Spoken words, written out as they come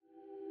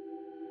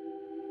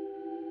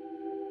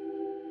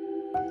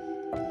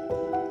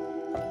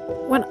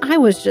When I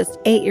was just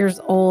 8 years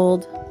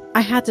old,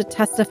 I had to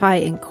testify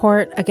in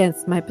court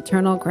against my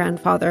paternal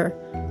grandfather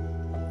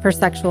for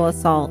sexual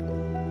assault.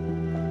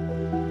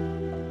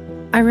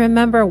 I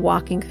remember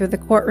walking through the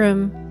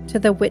courtroom to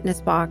the witness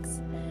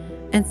box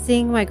and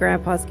seeing my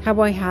grandpa's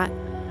cowboy hat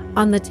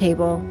on the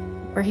table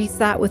where he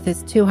sat with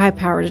his two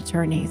high-powered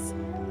attorneys.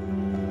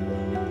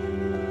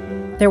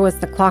 There was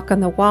the clock on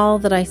the wall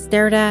that I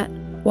stared at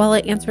while I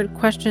answered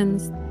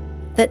questions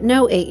that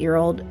no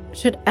 8-year-old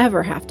should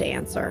ever have to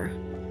answer.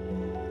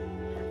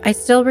 I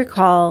still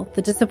recall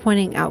the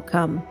disappointing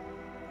outcome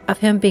of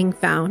him being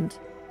found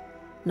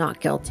not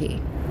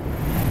guilty.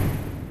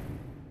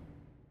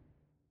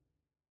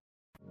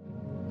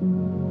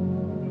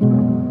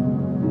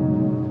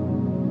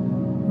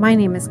 My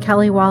name is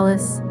Kelly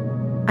Wallace.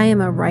 I am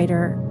a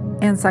writer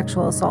and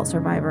sexual assault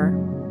survivor.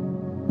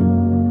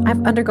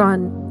 I've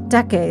undergone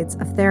decades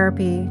of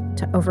therapy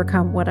to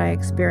overcome what I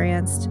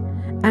experienced,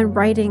 and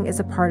writing is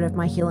a part of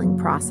my healing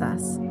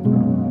process.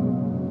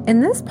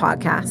 In this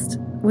podcast,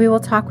 we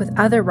will talk with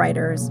other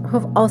writers who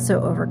have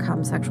also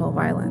overcome sexual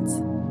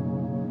violence.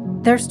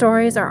 Their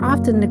stories are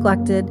often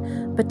neglected,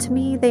 but to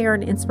me, they are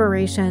an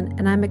inspiration,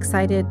 and I'm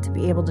excited to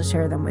be able to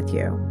share them with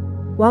you.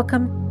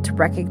 Welcome to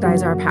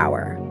Recognize Our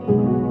Power.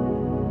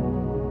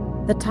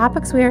 The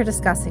topics we are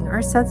discussing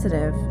are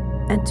sensitive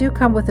and do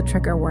come with a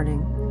trigger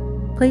warning.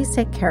 Please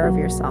take care of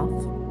yourself.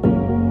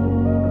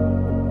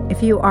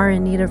 If you are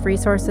in need of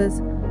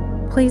resources,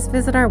 please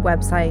visit our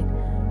website,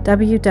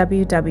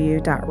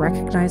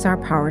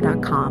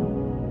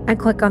 www.recognizeourpower.com, and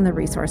click on the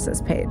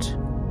resources page.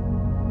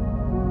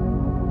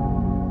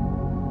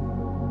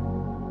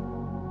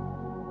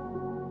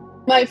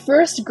 My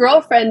first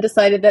girlfriend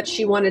decided that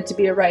she wanted to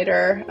be a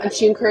writer, and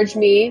she encouraged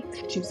me.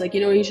 She was like,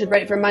 you should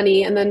write for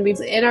money. And then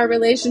in our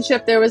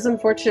relationship, it was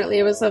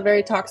a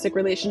very toxic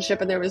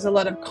relationship, and there was a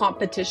lot of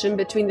competition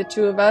between the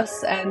two of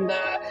us. And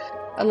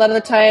a lot of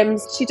the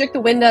times she took the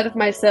wind out of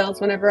my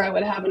sails whenever I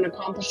would have an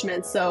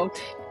accomplishment. So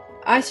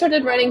I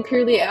started writing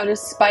purely out of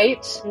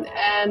spite,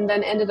 and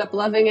then ended up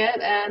loving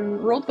it and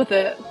rolled with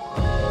it.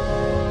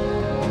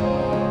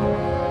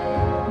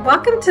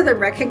 Welcome to the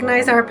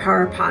Recognize Our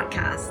Power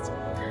podcast.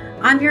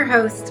 I'm your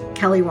host,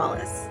 Kelly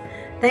Wallace.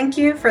 Thank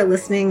you for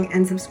listening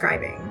and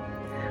subscribing.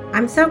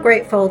 I'm so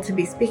grateful to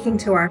be speaking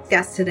to our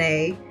guest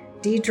today,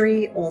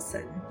 Deidre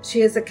Olsen.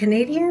 She is a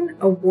Canadian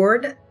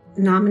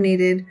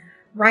award-nominated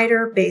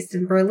writer based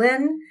in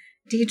Berlin.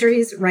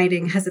 Deidre's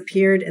writing has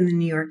appeared in the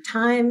New York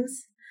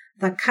Times,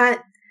 The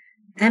Cut,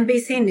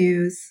 NBC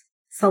News,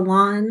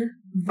 Salon,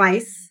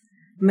 Vice,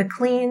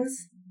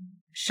 Maclean's,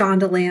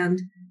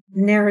 Shondaland,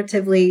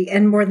 Narratively,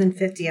 and more than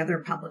 50 other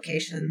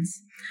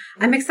publications.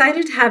 I'm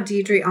excited to have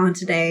Deidre on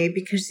today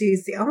because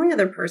she's the only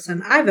other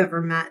person I've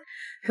ever met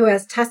who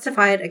has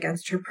testified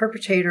against her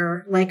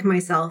perpetrator, like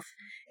myself,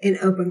 in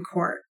open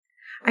court.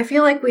 I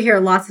feel like we hear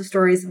lots of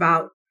stories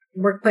about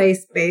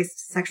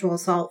workplace-based sexual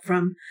assault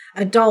from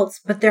adults,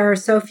 but there are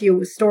so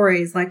few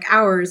stories like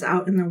ours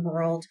out in the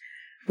world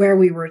where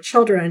we were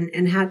children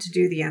and had to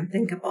do the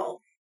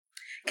unthinkable.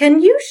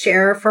 Can you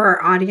share for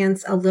our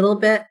audience a little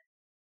bit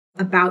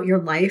about your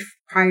life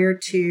prior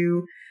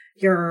to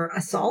your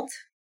assault?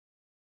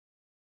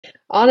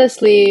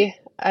 Honestly,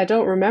 I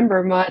don't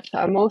remember much.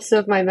 Most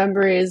of my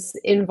memories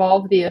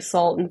involve the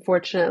assault,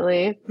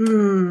 unfortunately.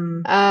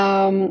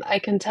 I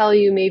can tell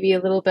you maybe a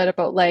little bit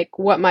about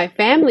what my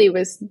family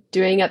was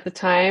doing at the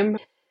time.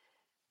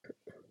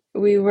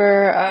 We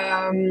were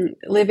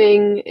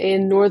living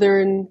in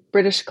northern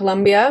British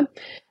Columbia,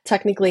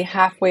 technically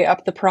halfway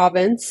up the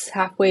province,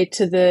 halfway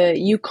to the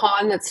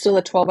Yukon. That's still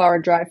a 12-hour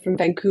drive from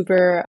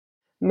Vancouver.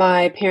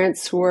 My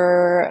parents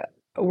were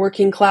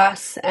working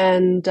class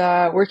and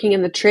working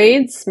in the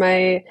trades.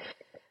 My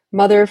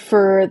mother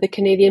for the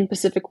Canadian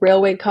Pacific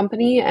Railway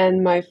Company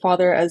and my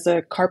father as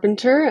a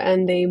carpenter,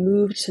 and they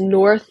moved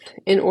north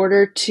in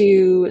order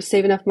to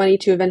save enough money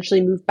to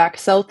eventually move back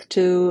south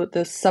to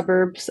the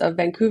suburbs of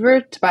Vancouver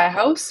to buy a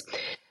house.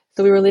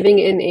 So we were living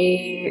in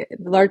the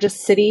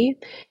largest city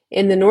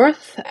in the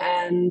north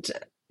and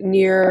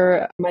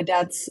near my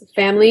dad's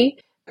family,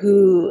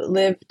 who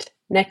lived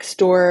next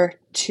door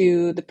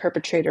to the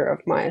perpetrator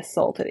of my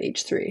assault at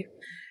age 3.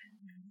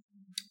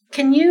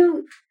 Can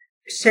you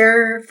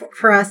share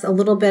for us a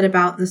little bit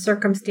about the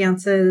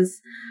circumstances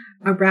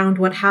around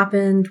what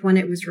happened when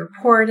it was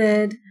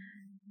reported?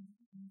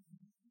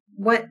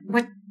 What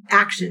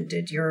action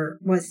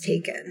was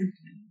taken?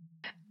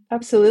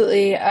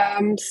 Absolutely.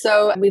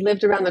 So we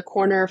lived around the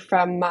corner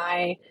from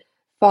my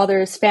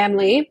father's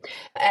family,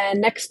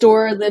 and next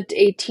door lived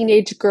a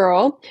teenage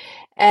girl,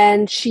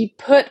 and she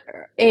put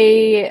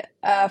a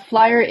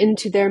flyer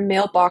into their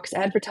mailbox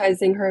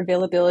advertising her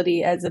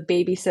availability as a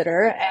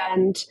babysitter.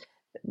 And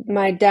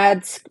my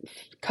dad's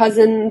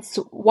cousin's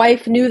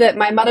wife knew that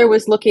my mother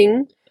was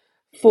looking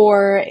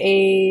for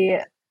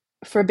a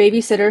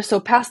babysitter, so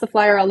passed the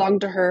flyer along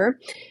to her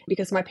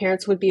because my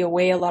parents would be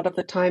away a lot of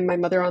the time. My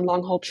mother on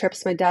long haul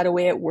trips, my dad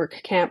away at work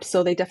camp,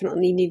 so they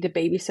definitely needed a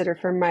babysitter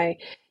for my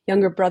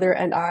younger brother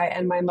and I,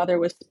 and my mother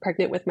was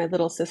pregnant with my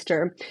little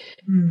sister.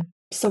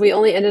 So we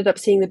only ended up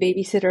seeing the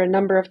babysitter a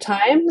number of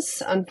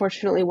times.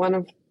 Unfortunately,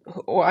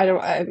 I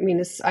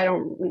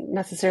don't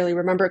necessarily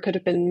remember. It could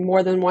have been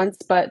more than once,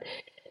 but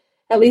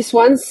at least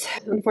once,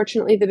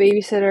 unfortunately, the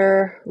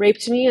babysitter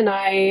raped me, and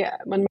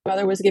when my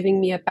mother was giving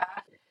me a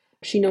bath,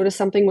 she noticed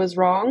something was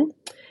wrong,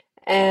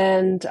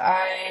 and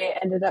I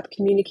ended up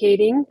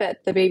communicating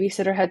that the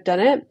babysitter had done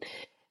it.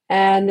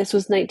 And this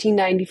was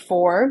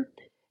 1994.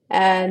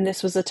 And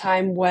this was a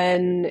time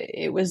when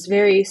it was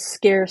very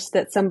scarce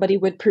that somebody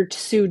would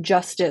pursue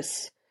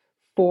justice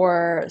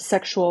for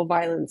sexual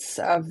violence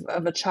of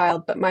a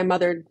child, but my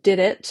mother did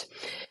it.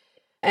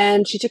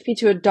 And she took me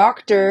to a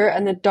doctor,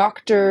 and the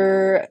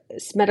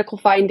doctor's medical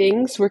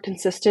findings were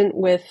consistent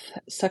with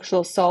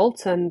sexual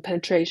assault and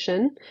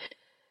penetration.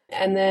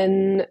 And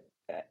then,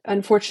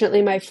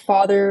 unfortunately, my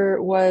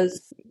father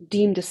was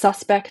deemed a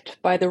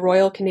suspect by the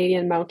Royal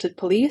Canadian Mounted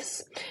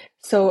Police.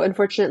 So,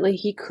 unfortunately,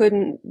 he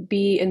couldn't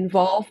be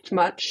involved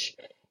much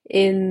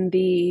in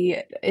the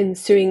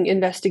ensuing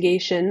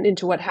investigation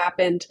into what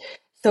happened.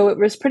 So it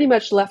was pretty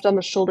much left on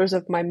the shoulders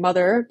of my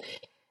mother.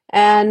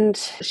 And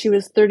she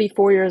was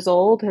 34 years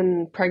old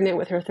and pregnant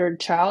with her third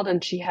child,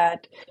 and she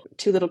had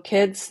two little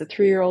kids, a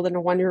 3-year-old and a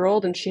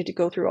 1-year-old, and she had to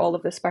go through all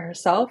of this by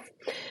herself.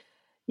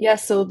 Yeah,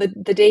 so the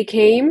day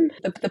came.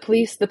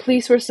 The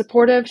police were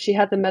supportive. She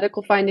had the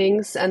medical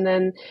findings, and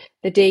then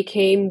the day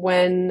came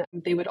when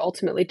they would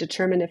ultimately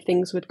determine if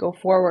things would go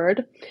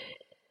forward.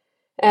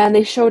 And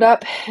they showed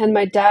up, and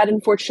my dad,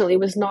 unfortunately,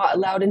 was not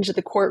allowed into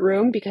the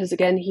courtroom because,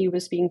 again, he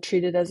was being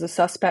treated as a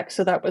suspect.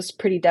 So that was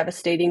pretty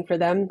devastating for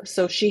them.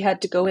 So she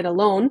had to go in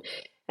alone.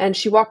 And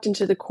she walked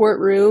into the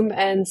courtroom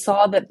and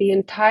saw that the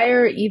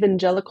entire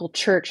evangelical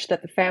church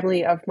that the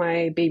family of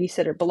my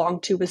babysitter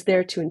belonged to was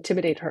there to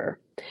intimidate her.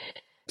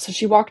 So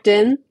she walked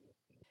in.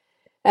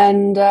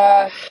 And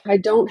I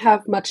don't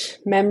have much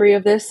memory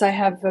of this. I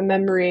have a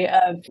memory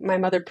of my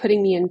mother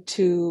putting me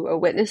into a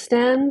witness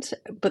stand,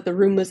 but the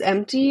room was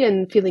empty,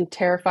 and feeling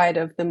terrified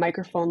of the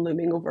microphone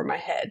looming over my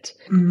head.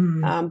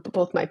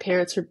 Both my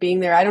parents were being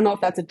there. I don't know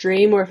if that's a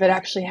dream or if it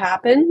actually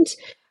happened.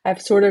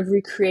 I've sort of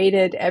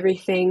recreated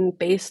everything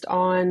based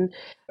on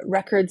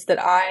records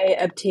that I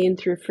obtained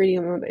through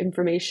Freedom of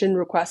Information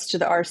requests to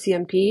the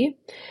RCMP,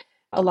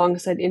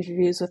 alongside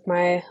interviews with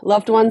my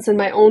loved ones and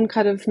my own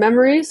kind of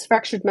memories,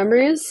 fractured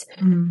memories.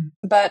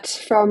 But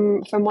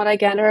from what I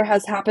gather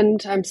has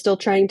happened, I'm still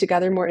trying to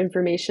gather more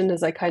information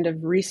as I kind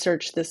of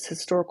research this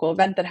historical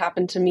event that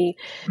happened to me.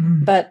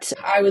 But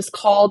I was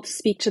called to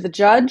speak to the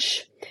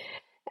judge,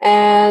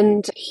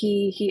 and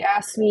he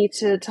asked me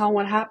to tell him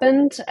what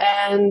happened.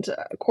 And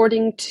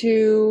according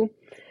to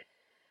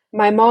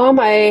my mom,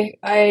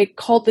 I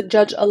called the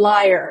judge a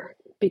liar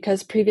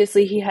because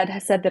previously he had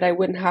said that I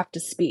wouldn't have to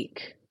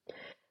speak.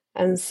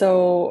 And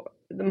so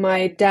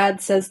my dad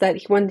says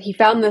that when he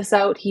found this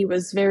out, he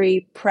was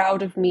very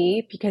proud of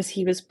me because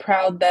he was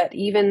proud that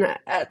even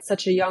at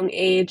such a young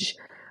age,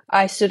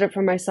 I stood up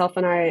for myself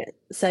and I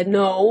said,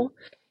 "No,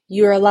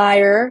 you're a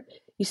liar.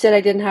 You said I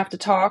didn't have to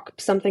talk,"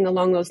 something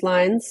along those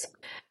lines.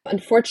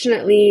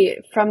 Unfortunately,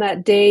 from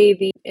that day,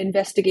 the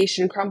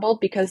investigation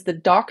crumbled because the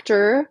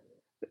doctor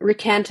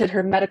recanted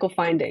her medical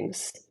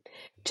findings,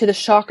 to the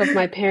shock of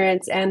my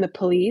parents and the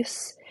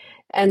police.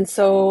 And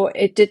so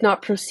it did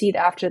not proceed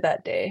after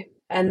that day.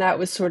 And that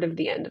was sort of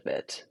the end of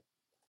it.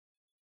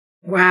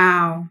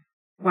 Wow.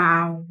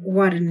 Wow.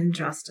 What an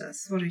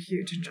injustice. What a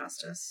huge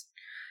injustice.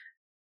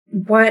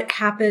 What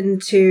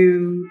happened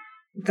to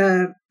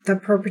the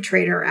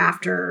perpetrator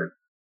after?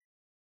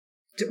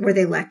 Were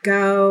they let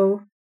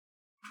go?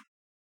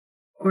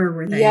 Or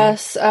were they?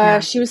 Yes,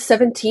 she was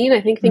 17.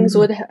 I think things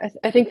would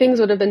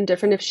have been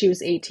different if she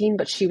was 18,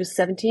 but she was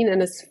 17.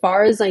 And as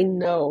far as I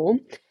know,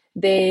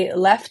 they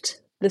left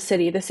the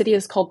city. The city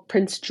is called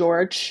Prince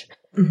George.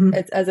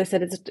 It's, as I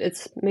said,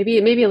 it's maybe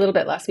a little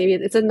bit less. Maybe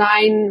it's a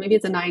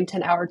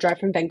 9-10 hour drive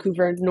from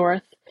Vancouver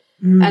north.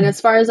 And as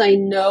far as I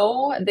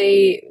know,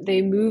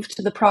 they moved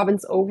to the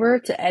province over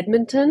to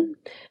Edmonton.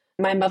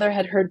 My mother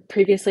had heard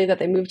previously that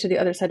they moved to the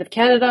other side of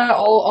Canada.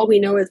 All we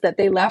know is that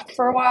they left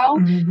for a while,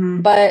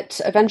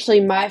 but eventually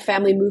my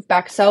family moved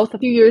back south a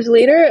few years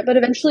later, but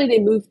eventually they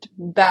moved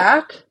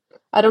back.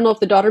 I don't know if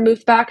the daughter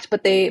moved back,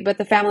 but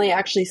the family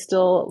actually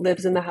still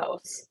lives in the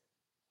house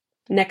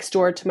next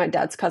door to my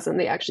dad's cousin.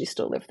 They actually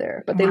still live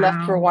there, but they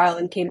left for a while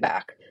and came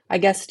back, I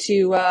guess,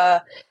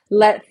 to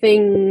let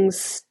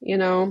things,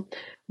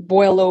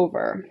 boil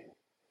over.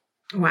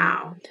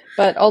 Wow.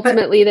 But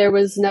ultimately, there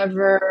was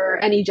never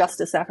any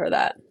justice after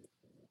that.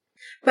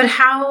 But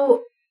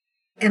how,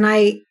 and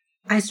I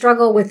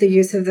struggle with the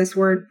use of this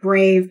word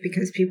brave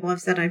because people have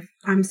said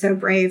I'm so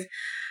brave.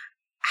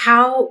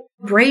 How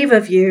brave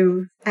of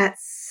you at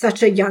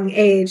such a young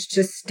age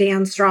to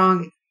stand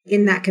strong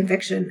in that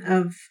conviction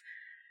of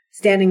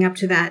standing up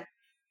to that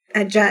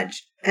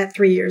judge at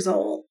 3 years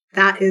old.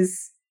 That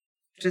is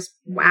just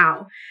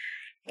wow.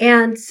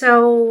 And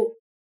so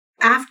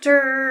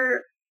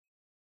after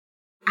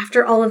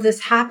all of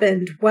this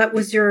happened, what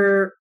was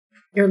your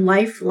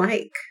life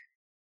like?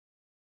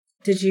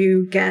 Did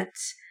you get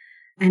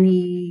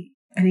any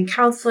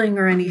counseling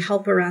or any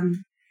help around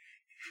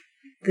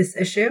this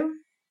issue?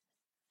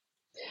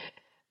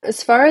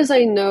 As far as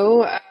I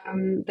know,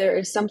 there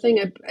is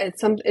something.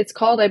 It's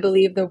called, I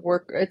believe,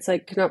 It's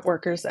like not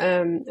workers.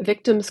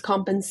 Victims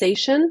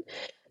compensation.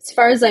 As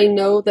far as I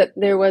know, that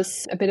there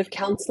was a bit of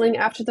counseling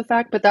after the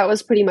fact, but that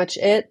was pretty much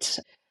it.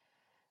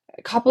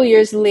 A couple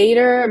years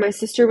later, my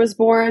sister was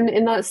born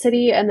in that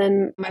city, and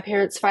then my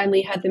parents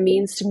finally had the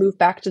means to move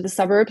back to the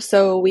suburbs.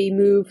 So we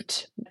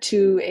moved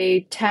to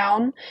a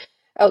town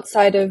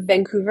outside of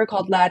Vancouver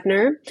called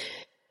Ladner.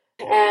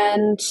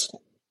 And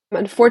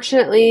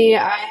unfortunately,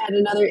 I had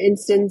another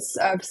instance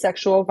of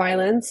sexual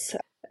violence.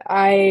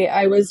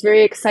 I was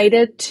very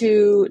excited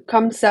to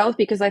come south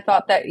because I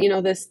thought that,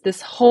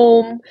 this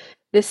home,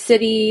 this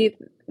city,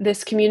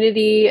 this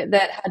community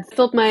that had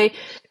filled my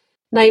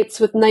nights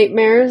with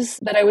nightmares,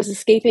 that I was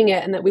escaping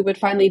it and that we would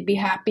finally be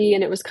happy.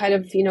 And it was kind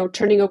of,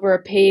 turning over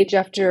a page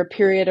after a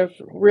period of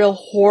real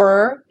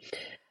horror.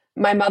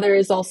 My mother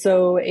is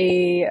also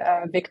a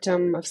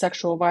victim of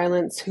sexual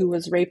violence who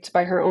was raped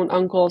by her own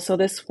uncle. So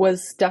this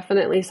was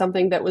definitely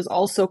something that was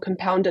also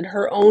compounded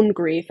her own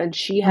grief. And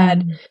she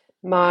had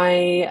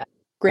my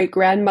great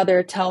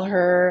grandmother tell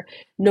her,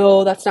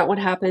 no, that's not what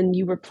happened.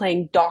 You were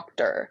playing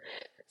doctor.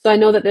 So I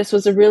know that this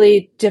was a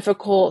really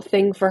difficult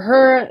thing for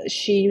her.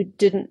 She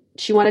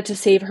wanted to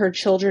save her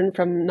children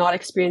from not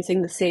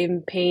experiencing the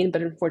same pain,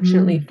 but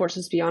unfortunately,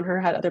 forces beyond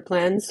her had other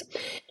plans.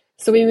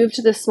 So we moved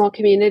to this small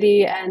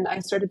community and I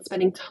started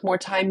spending more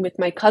time with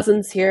my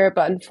cousins here.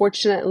 But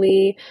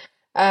unfortunately,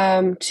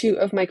 two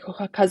of my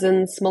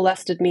cousins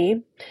molested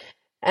me.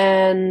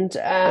 And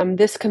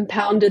this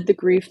compounded the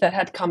grief that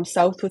had come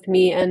south with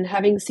me. And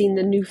having seen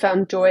the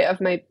newfound joy of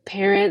my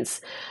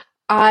parents,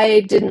 I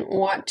didn't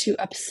want to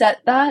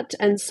upset that,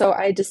 and so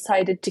I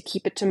decided to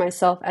keep it to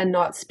myself and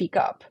not speak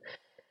up.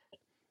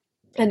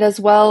 And as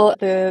well,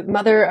 the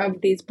mother of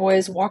these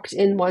boys walked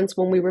in once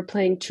when we were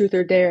playing Truth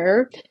or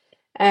Dare,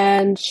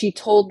 and she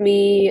told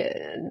me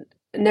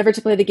never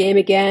to play the game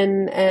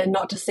again and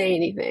not to say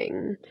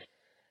anything.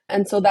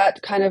 And so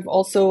that kind of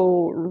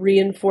also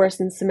reinforced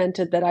and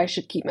cemented that I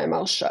should keep my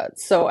mouth shut.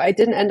 So I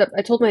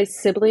told my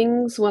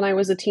siblings when I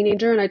was a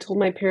teenager, and I told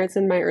my parents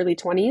in my early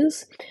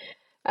 20s.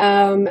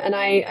 And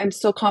I'm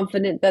still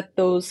confident that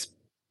those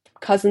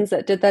cousins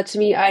that did that to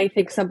me, I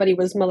think somebody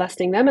was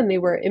molesting them and they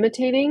were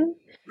imitating,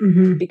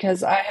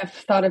 because I have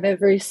thought of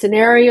every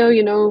scenario,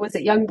 was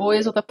it young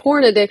boys with a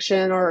porn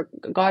addiction or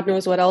God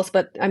knows what else?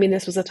 But I mean,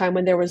 this was a time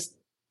when there was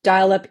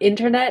dial-up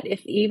internet,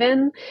 if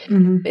even.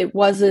 It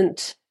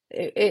wasn't,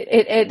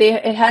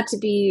 it had to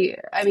be,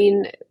 I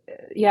mean,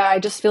 yeah, I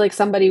just feel like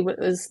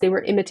they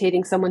were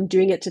imitating someone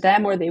doing it to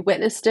them, or they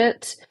witnessed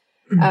it.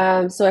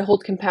 So I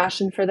hold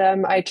compassion for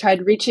them. I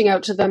tried reaching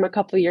out to them a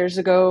couple of years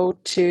ago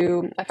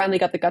I finally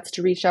got the guts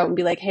to reach out and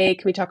be like, hey,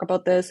 can we talk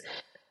about this?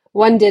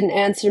 One didn't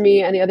answer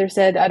me and the other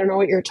said, I don't know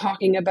what you're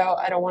talking about.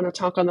 I don't want to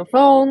talk on the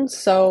phone.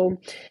 So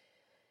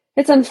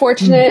it's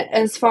unfortunate.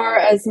 As far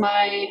as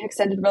my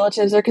extended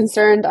relatives are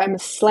concerned, I'm a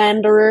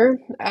slanderer,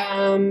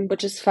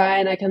 which is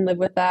fine. I can live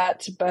with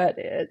that, but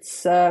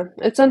it's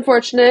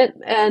unfortunate.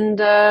 And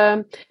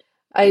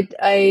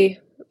I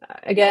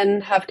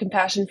again have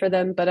compassion for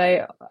them, but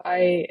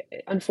I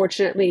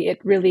unfortunately, it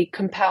really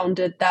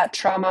compounded that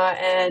trauma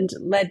and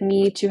led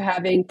me to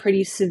having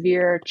pretty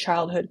severe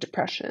childhood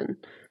depression.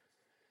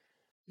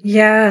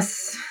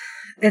 Yes.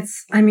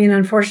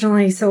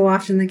 Unfortunately, so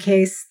often the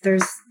case,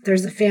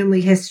 there's a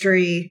family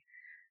history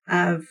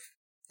of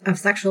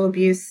sexual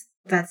abuse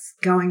that's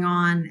going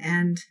on,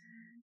 and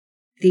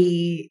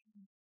the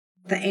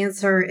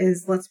answer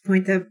is, let's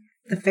point the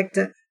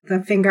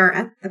finger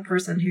at the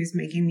person who's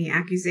making the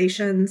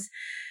accusations,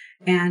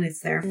 and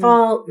it's their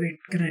fault. We're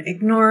going to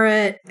ignore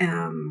it.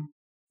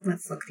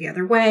 Let's look the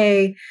other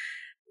way.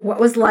 What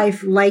was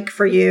life like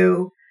for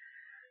you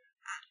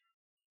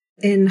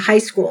in high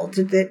school?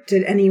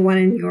 Did anyone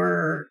in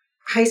your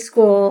high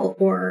school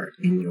or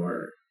in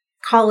your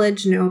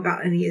college know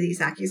about any of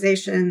these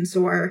accusations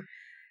or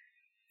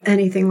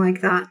anything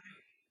like that?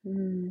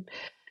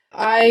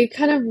 I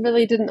kind of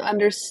really didn't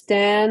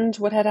understand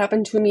what had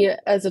happened to me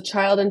as a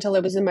child until I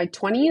was in my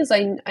 20s.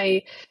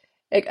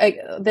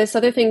 This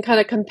other thing kind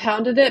of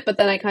compounded it, but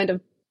then I kind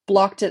of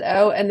blocked it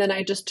out, and then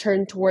I just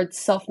turned towards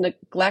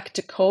self-neglect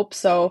to cope.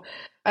 So,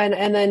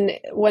 and then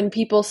when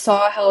people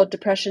saw how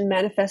depression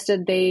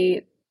manifested,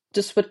 they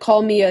just would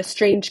call me a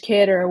strange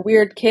kid or a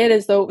weird kid,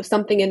 as though it was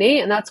something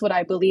innate, and that's what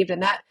I believed,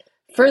 and that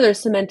further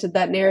cemented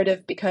that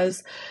narrative,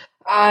 because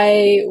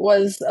I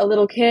was a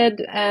little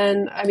kid,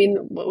 and I mean,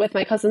 with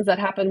my cousins, that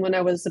happened when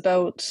I was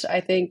about, I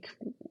think,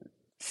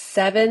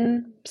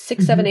 6,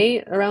 7,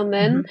 8, around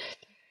then.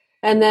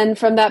 And then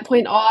from that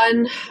point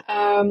on,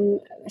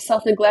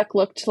 self-neglect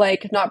looked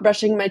like not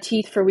brushing my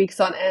teeth for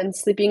weeks on end,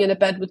 sleeping in a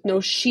bed with no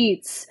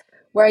sheets,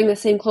 wearing the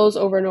same clothes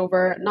over and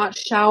over, not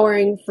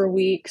showering for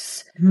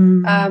weeks,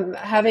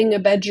 having a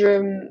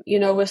bedroom,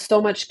 with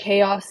so much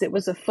chaos, it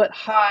was a foot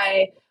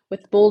high,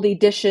 with moldy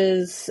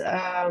dishes,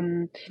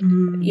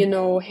 you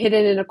know,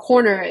 hidden in a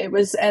corner. It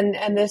was, and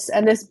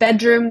this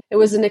bedroom, it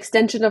was an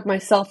extension of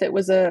myself. It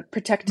was a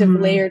protective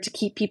layer to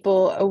keep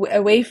people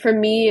away from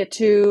me,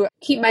 to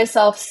keep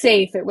myself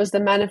safe. It was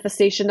the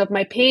manifestation of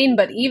my pain.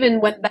 But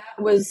even when that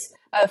was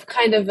a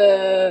kind of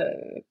a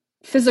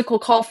physical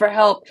call for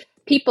help,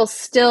 people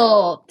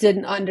still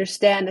didn't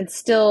understand and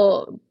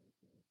still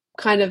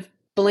kind of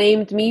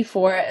blamed me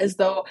for it, as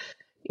though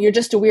you're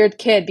just a weird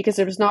kid, because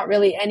there was not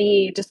really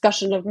any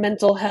discussion of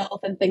mental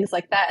health and things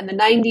like that in the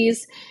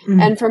 90s.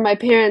 And for my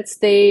parents,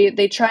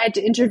 they tried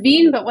to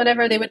intervene, but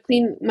whenever they would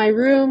clean my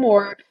room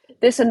or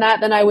this and that,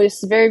 then I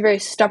was very, very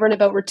stubborn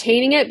about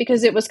retaining it,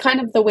 because it was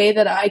kind of the way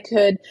that I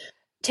could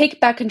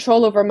take back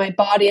control over my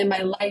body and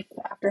my life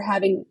after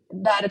having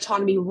that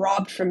autonomy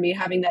robbed from me,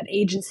 having that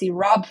agency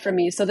robbed from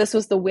me. So this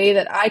was the way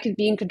that I could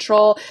be in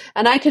control,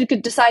 and I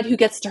could decide who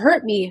gets to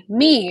hurt me.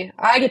 Me.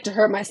 I get to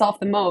hurt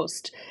myself the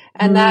most.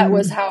 And that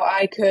was how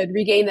I could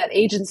regain that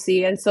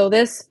agency. And so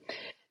this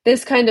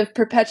kind of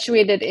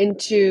perpetuated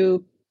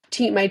into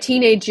my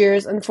teenage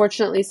years.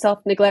 Unfortunately,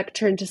 self-neglect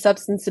turned to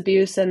substance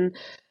abuse. And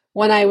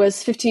when I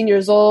was 15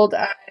 years old,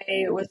 I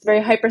was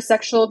very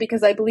hypersexual,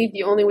 because I believed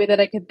the only way that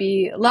I could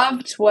be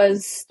loved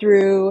was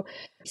through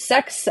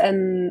sex.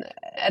 And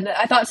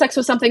I thought sex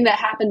was something that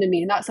happened to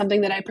me, not something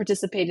that I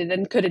participated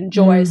and could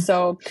enjoy.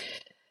 So,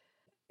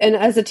 and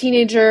as a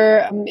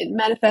teenager, it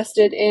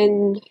manifested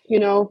in, you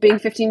know, being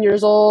 15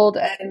 years old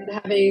and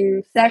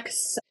having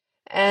sex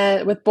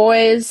with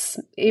boys,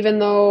 even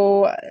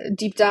though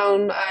deep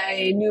down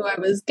I knew I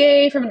was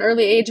gay from an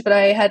early age, but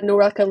I had no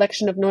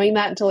recollection of knowing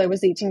that until I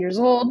was 18 years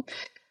old.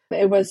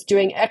 It was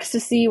doing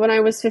ecstasy when I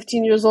was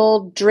 15 years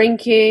old,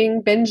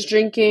 drinking, binge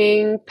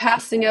drinking,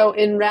 passing out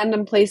in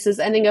random places,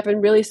 ending up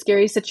in really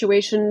scary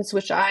situations,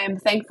 which I am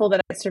thankful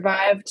that I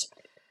survived.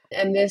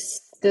 And this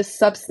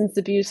substance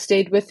abuse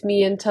stayed with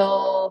me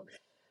until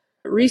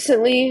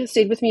recently,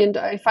 and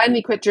I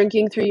finally quit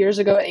drinking 3 years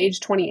ago at age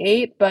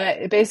 28, but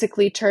it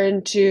basically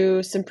turned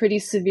to some pretty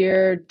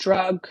severe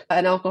drug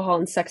and alcohol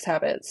and sex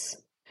habits,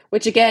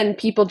 which again,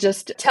 people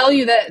just tell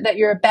you that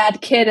you're a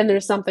bad kid and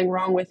there's something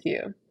wrong with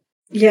you.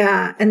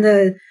 Yeah. And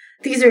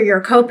these are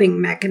your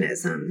coping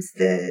mechanisms,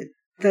 the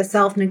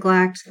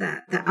self-neglect,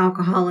 the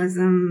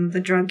alcoholism, the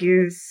drug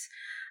use,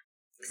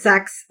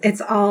 sex.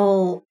 It's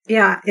all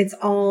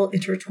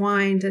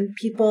intertwined, and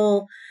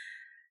people,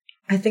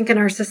 I think in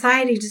our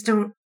society,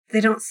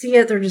 they don't see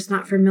it. They're just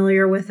not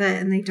familiar with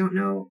it, and they don't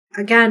know,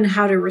 again,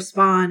 how to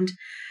respond.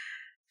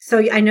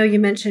 So I know you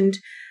mentioned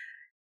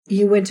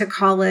you went to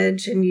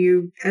college, and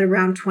you, at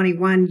around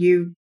 21,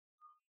 you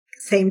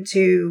seemed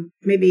to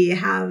maybe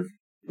have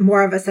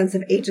more of a sense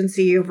of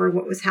agency over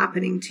what was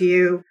happening to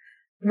you.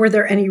 Were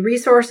there any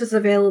resources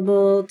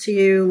available to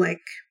you,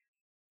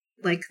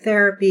 like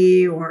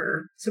therapy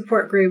or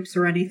support groups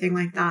or anything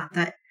like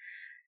that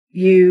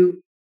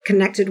you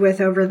connected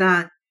with over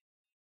that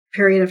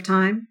period of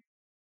time?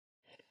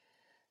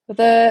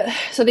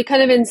 So the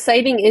kind of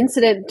inciting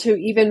incident to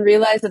even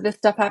realize that this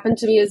stuff happened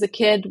to me as a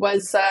kid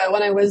was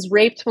when I was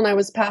raped, when I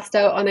was passed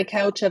out on a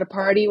couch at a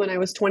party when I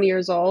was 20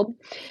 years old.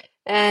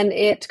 And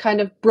it kind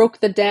of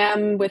broke the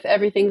dam with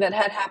everything that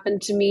had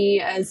happened to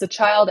me as a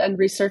child, and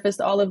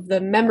resurfaced all of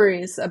the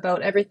memories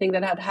about everything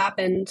that had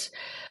happened.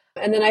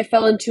 And then I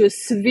fell into a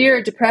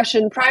severe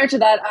depression. Prior to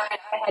that, I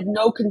had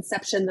no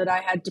conception that I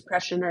had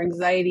depression or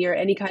anxiety or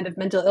any kind of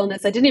mental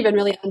illness. I didn't even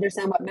really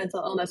understand what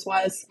mental illness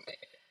was.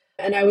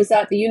 And I was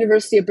at the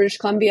University of British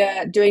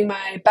Columbia doing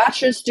my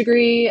bachelor's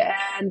degree,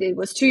 and it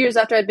was 2 years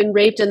after I'd been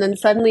raped. And then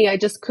suddenly I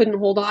just couldn't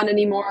hold on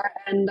anymore.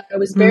 And I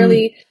was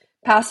barely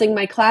passing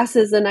my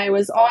classes, and I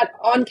was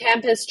on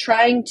campus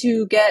trying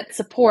to get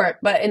support.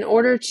 But in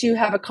order to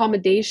have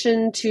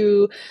accommodation,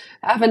 to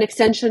have an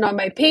extension on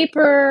my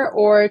paper,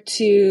 or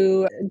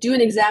to do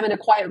an exam in a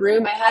quiet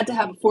room, I had to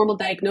have a formal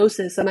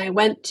diagnosis. And I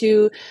went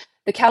to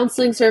the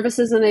counseling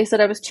services, and they said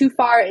I was too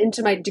far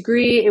into my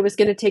degree. It was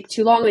going to take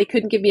too long. They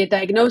couldn't give me a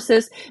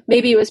diagnosis.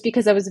 Maybe it was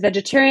because I was a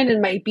vegetarian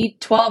and my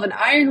B12 and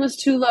iron was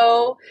too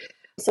low.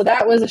 So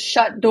that was a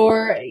shut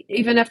door.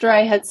 Even after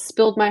I had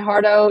spilled my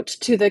heart out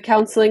to the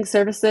counseling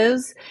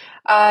services,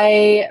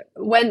 I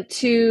went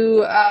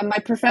to my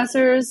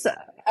professors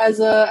as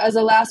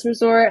a last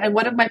resort. And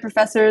one of my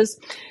professors,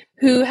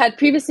 who had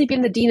previously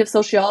been the dean of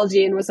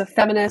sociology and was a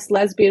feminist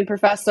lesbian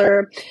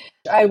professor,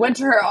 I went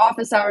to her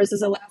office hours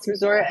as a last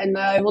resort, and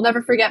I will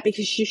never forget,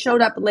 because she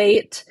showed up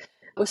late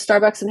with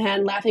Starbucks in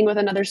hand, laughing with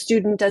another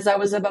student as I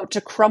was about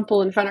to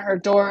crumple in front of her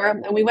door.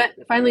 And we went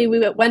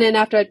in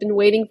after I'd been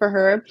waiting for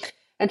her.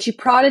 And she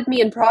prodded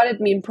me and prodded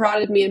me and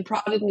prodded me and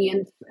prodded me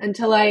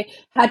until I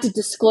had to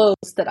disclose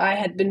that I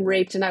had been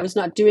raped and I was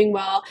not doing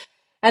well.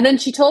 And then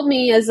she told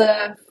me, as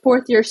a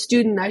fourth year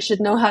student, I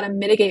should know how to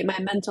mitigate my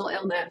mental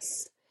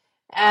illness.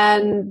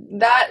 And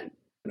that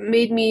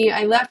made me,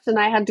 I left and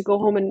I had to go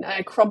home, and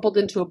I crumpled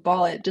into a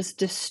ball. It just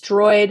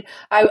destroyed.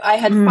 I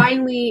had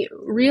finally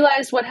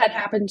realized what had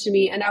happened to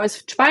me, and I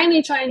was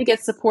finally trying to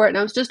get support, and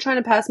I was just trying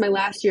to pass my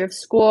last year of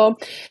school.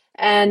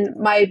 And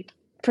my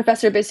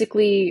professor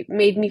basically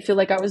made me feel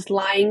like I was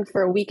lying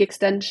for a week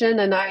extension,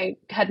 and I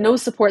had no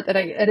support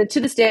and to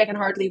this day I can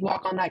hardly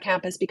walk on that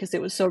campus because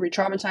it was so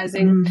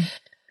re-traumatizing.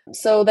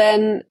 So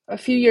then a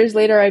few years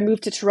later, I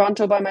moved to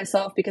Toronto by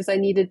myself because I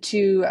needed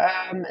to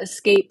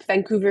escape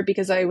Vancouver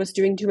because I was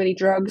doing too many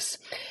drugs.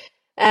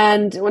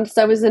 And once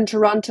I was in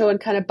Toronto and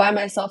kind of by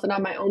myself and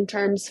on my own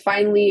terms,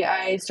 finally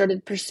I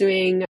started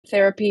pursuing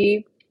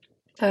therapy,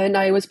 and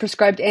I was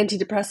prescribed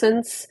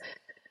antidepressants.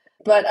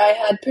 But I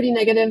had pretty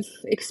negative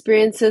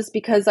experiences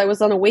because I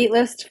was on a wait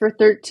list for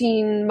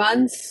 13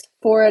 months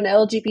for an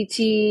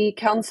LGBT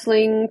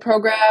counseling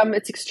program.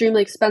 It's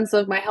extremely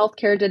expensive. My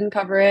healthcare didn't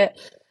cover it.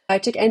 I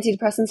took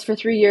antidepressants for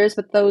 3 years,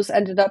 but I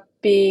ended up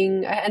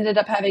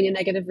having a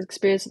negative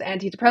experience with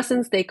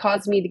antidepressants. They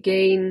caused me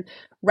to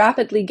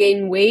rapidly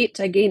gain weight.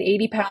 I gained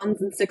 80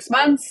 pounds in 6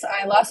 months.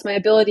 I lost my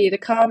ability to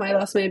come. I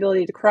lost my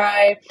ability to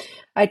cry.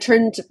 I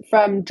turned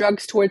from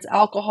drugs towards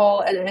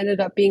alcohol and ended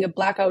up being a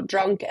blackout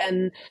drunk,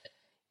 and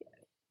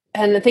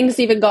the things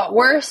even got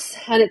worse.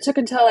 And it took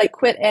until I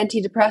quit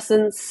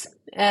antidepressants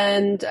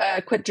and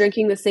quit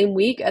drinking the same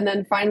week, and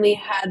then finally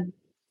had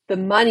the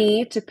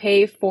money to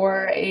pay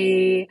for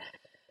a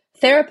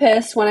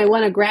therapist when I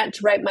won a grant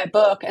to write my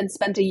book and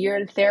spent a year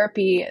in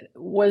therapy.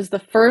 Was the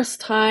first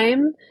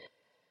time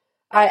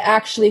I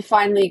actually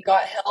finally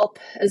got help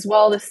as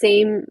well.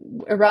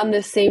 Around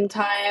the same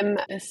time,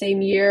 the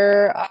same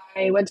year,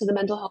 I went to the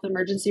mental health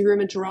emergency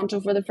room in Toronto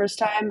for the first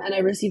time, and I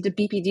received a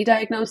BPD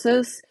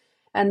diagnosis.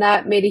 And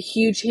that made a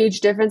huge,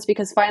 huge difference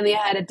because finally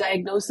I had a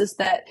diagnosis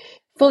that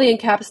fully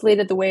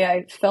encapsulated the way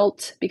I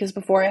felt, because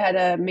before I had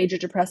a major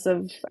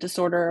depressive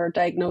disorder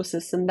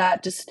diagnosis, and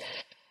that just,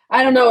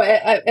 I don't know,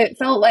 it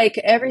felt like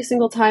every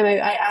single time I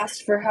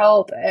asked for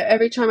help,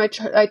 every time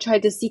I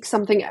tried to seek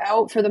something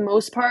out, for the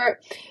most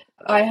part,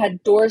 I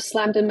had doors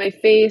slammed in my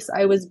face.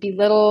 I was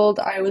belittled.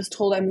 I was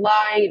told I'm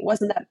lying. It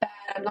wasn't that bad.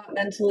 I'm not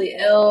mentally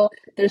ill.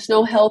 There's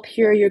no help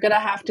here. You're going to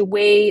have to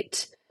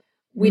wait.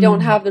 We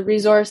don't have the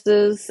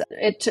resources.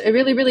 It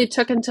really, really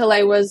took until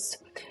I was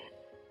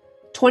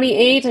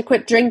 28. I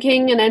quit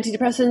drinking and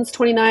antidepressants.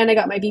 29, I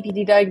got my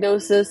BPD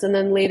diagnosis. And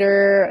then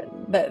later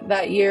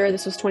that year,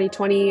 this was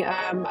 2020,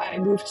 I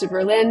moved to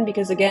Berlin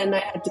because, again, I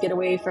had to get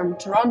away from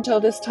Toronto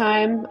this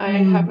time. I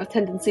have a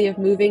tendency of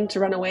moving to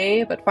run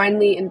away. But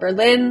finally in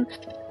Berlin,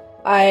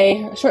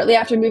 shortly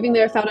after moving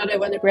there, found out I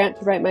won a grant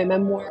to write my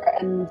memoir,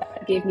 and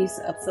that gave me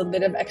a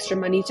bit of extra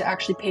money to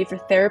actually pay for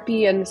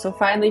therapy. And so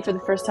finally, for the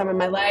first time in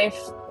my life,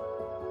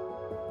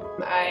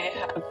 I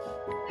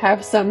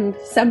have some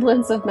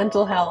semblance of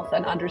mental health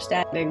and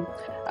understanding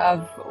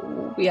of,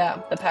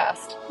 the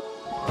past.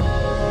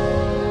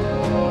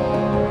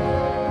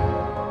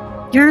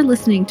 You're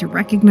listening to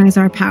Recognize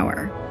Our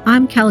Power.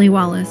 I'm Kelly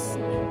Wallace.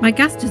 My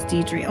guest is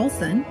Deidre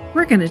Olsen.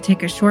 We're going to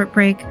take a short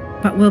break,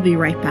 but we'll be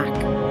right back.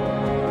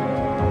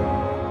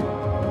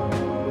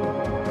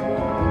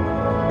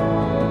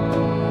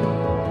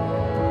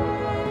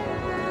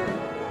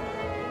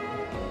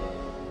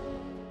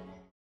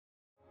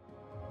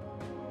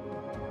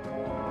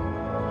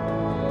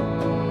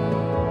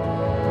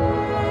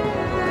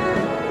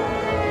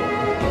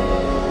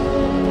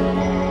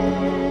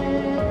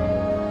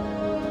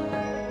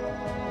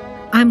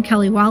 I'm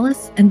Kelly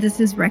Wallace, and this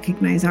is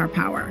Recognize Our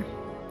Power.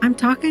 I'm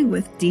talking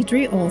with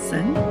Deidre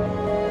Olsen.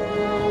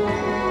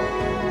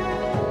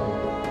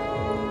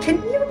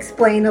 Can you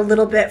explain a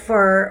little bit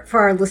for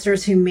our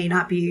listeners who may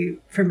not be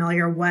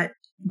familiar what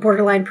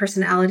borderline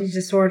personality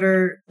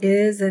disorder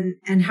is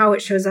and how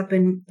it shows up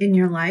in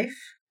your life?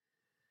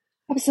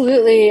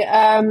 Absolutely.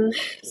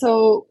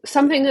 So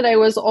something that I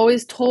was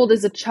always told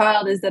as a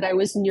child is that I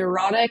was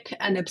neurotic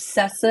and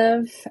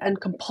obsessive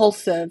and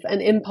compulsive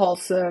and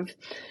impulsive.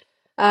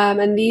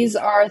 And these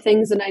are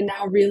things that I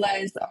now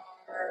realize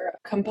are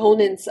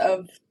components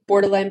of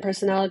borderline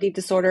personality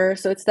disorder.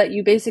 So it's that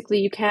you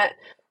can't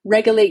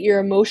regulate your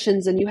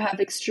emotions and you have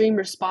extreme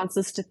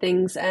responses to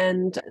things.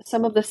 And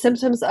some of the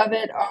symptoms of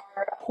it are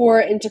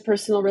poor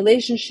interpersonal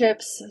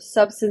relationships,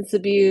 substance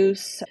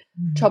abuse,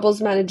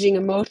 troubles managing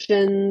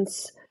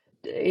emotions,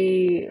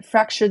 a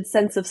fractured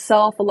sense of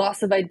self, a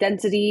loss of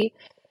identity.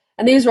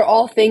 And these were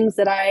all things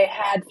that I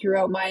had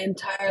throughout my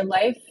entire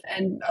life.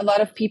 And a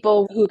lot of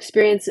people who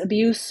experience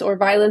abuse or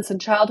violence in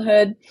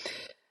childhood,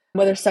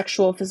 whether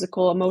sexual,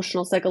 physical,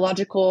 emotional,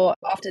 psychological,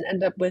 often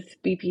end up with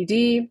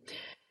BPD.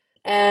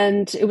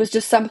 And it was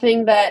just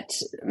something that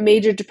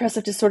major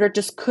depressive disorder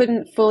just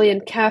couldn't fully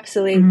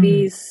encapsulate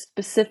these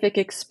specific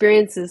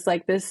experiences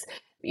like this.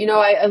 You know,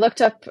 I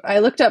looked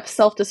up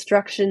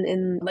self-destruction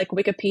in like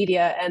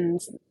Wikipedia,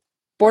 and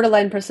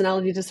borderline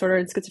personality disorder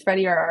and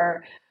schizophrenia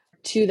are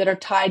two that are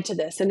tied to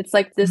this. And it's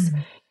like this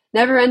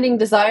never-ending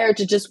desire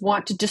to just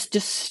want to just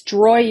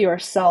destroy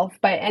yourself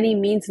by any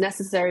means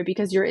necessary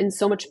because you're in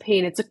so much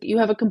pain. You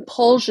have a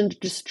compulsion to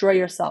destroy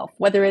yourself,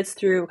 whether it's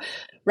through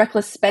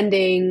reckless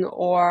spending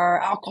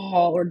or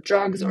alcohol or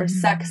drugs or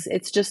sex.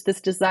 It's just this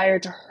desire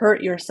to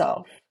hurt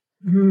yourself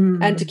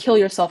and to kill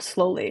yourself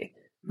slowly.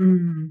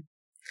 When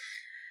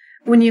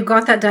you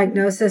got that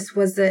diagnosis,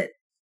 was it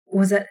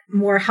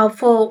more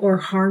helpful or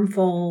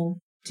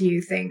harmful, do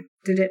you think,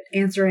 did it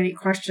answer any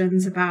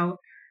questions about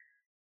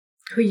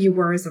who you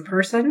were as a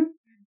person?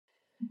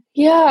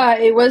 Yeah,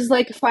 it was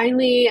like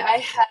finally I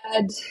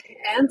had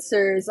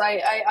answers.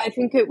 I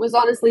think it was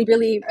honestly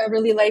really a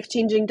really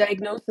life-changing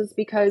diagnosis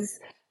because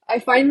I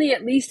finally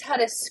at least had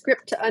a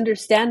script to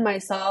understand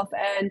myself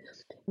and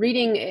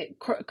reading it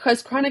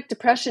because chronic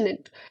depression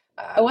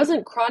I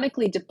wasn't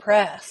chronically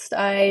depressed.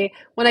 I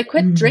when I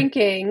quit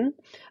drinking,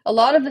 a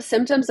lot of the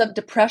symptoms of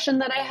depression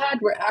that I had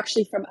were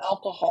actually from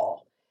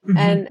alcohol.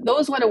 And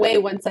those went away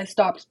once I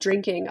stopped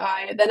drinking.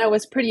 I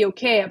was pretty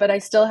okay, but I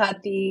still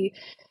had the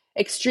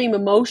extreme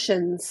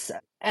emotions.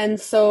 And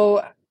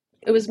so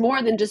it was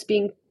more than just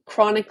being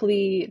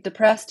chronically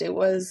depressed. It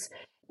was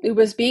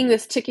being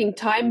this ticking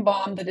time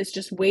bomb that is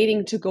just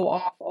waiting to go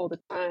off all the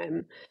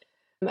time.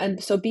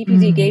 And so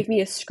BPD gave me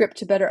a script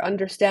to better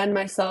understand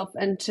myself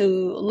and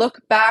to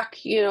look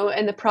back,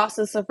 in the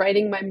process of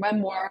writing my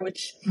memoir,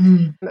 which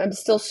I'm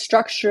still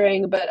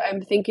structuring, but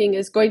I'm thinking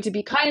is going to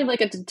be kind of like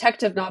a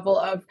detective novel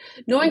of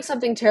knowing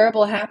something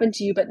terrible happened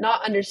to you, but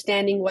not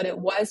understanding what it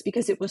was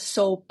because it was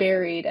so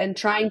buried, and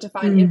trying to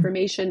find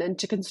information and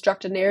to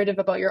construct a narrative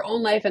about your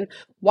own life and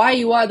why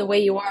you are the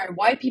way you are, and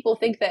why people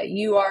think that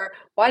you are,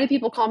 why do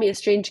people call me a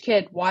strange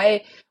kid?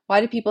 Why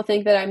do people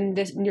think that I'm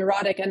this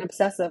neurotic and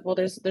obsessive? Well,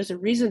 there's a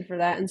reason for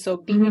that. And so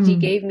BPD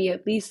gave me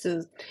at least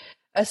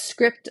a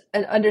script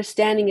and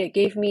understanding.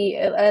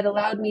 It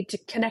allowed me to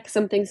connect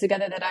some things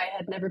together that I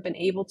had never been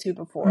able to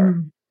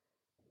before.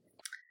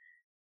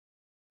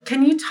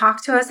 Can you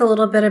talk to us a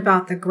little bit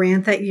about the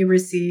grant that you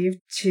received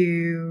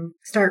to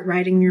start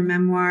writing your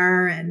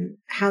memoir and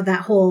how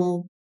that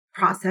whole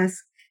process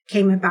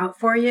came about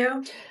for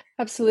you?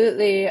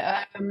 Absolutely.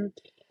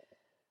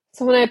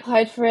 So when I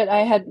applied for it,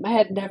 I had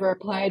never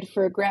applied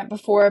for a grant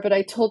before, but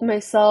I told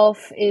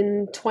myself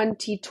in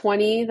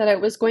 2020 that I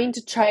was going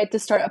to try to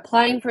start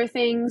applying for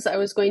things. I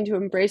was going to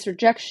embrace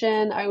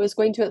rejection. I was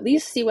going to at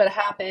least see what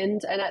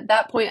happened. And at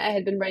that point, I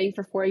had been writing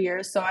for 4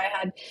 years. So I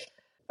had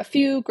a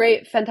few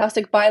great,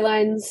 fantastic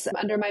bylines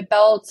under my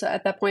belt.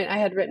 At that point, I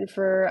had written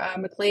for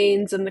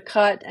Maclean's and The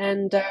Cut,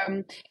 and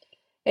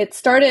it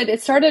started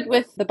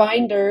with the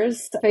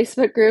Binders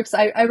Facebook groups.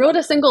 I wrote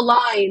a single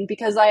line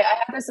because I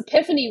had this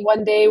epiphany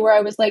one day where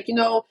I was like,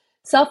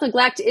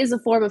 self-neglect is a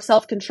form of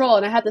self-control.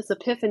 And I had this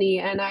epiphany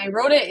and I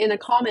wrote it in a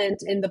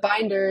comment in the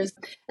Binders.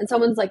 And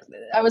someone's like,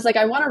 I was like,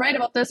 I want to write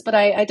about this, but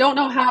I don't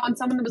know how. And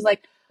someone was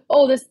like,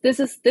 oh,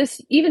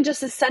 this, even just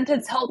this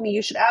sentence helped me.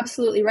 You should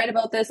absolutely write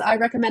about this. I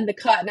recommend The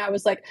Cut. And I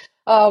was like,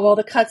 oh, well,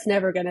 The Cut's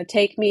never going to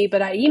take me.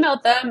 But I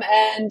emailed them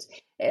and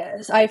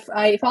yes,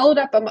 I followed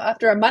up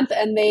after a month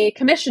and they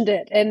commissioned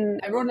it, and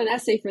I wrote an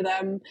essay for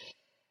them,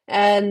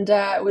 and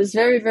it was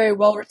very, very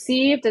well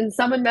received. And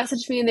someone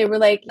messaged me and they were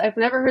like, I've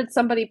never heard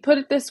somebody put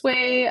it this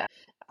way.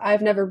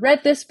 I've never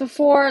read this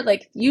before.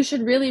 Like, you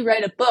should really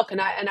write a book. And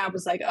I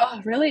was like,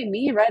 oh, really?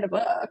 Me write a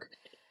book?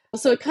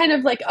 So it kind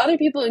of like other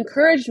people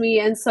encouraged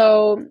me. And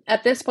so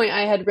at this point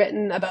I had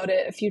written about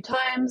it a few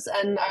times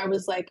and I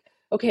was like,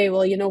 okay,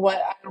 well, you know what?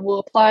 I will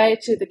apply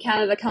to the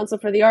Canada Council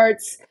for the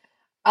Arts.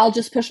 I'll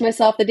just push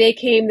myself. The day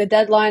came, the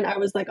deadline, I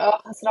was like, oh,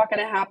 that's not going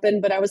to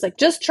happen. But I was like,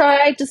 just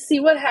try, just see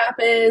what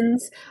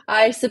happens.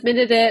 I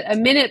submitted it a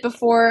minute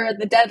before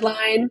the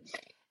deadline.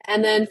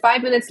 And then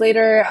 5 minutes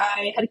later,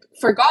 I had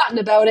forgotten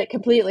about it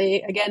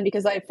completely again,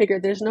 because I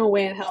figured there's no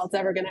way in hell it's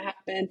ever going to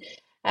happen.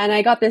 And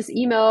I got this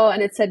email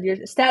and it said your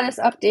status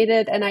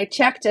updated. And I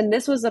checked, and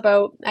this was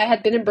I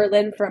had been in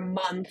Berlin for a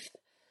month.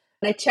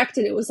 And I checked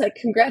and it was like,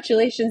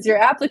 congratulations, your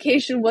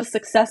application was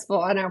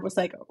successful. And I was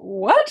like,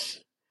 what?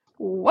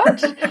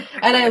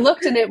 And I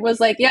looked and it was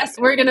like, yes,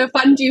 we're going to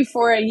fund you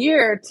for a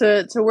year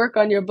to work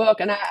on your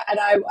book. And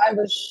I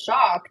was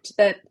shocked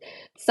that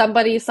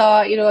somebody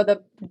saw,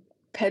 the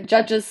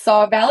judges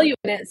saw value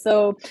in it.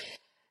 So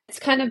it's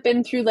kind of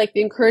been through like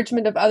the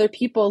encouragement of other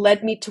people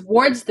led me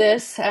towards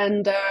this.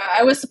 And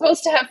I was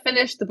supposed to have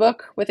finished the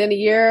book within a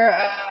year.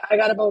 I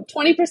got about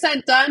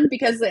 20% done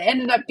because it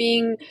ended up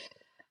being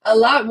a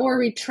lot more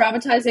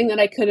re-traumatizing than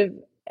I could have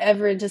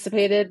ever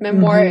anticipated.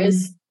 Memoir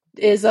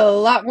is a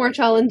lot more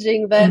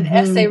challenging than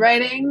essay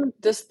writing,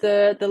 just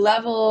the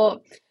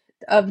level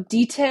of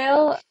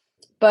detail.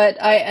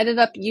 But I ended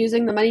up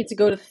using the money to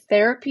go to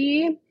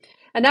therapy.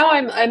 And now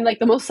I'm like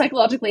the most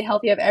psychologically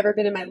healthy I've ever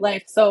been in my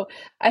life. So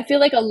I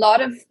feel like a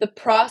lot of the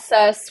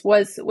process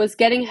was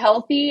getting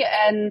healthy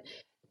and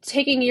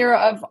taking a year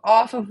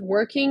off of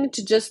working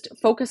to just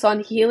focus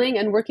on healing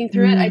and working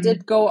through it. I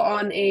did go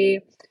on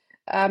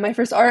my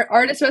first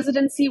artist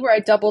residency where I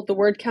doubled the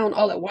word count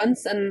all at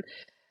once, and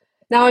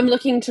now I'm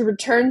looking to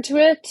return to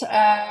it.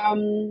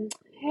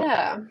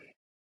 Yeah.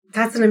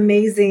 That's an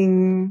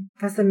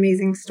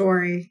amazing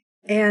story.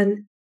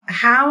 And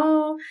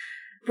how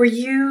were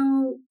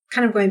you,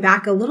 kind of going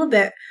back a little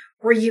bit,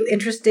 were you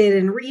interested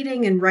in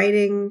reading and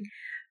writing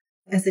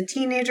as a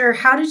teenager?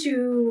 How did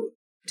you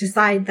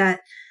decide that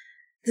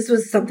this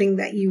was something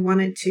that you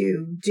wanted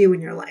to do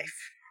in your life?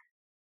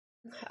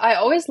 I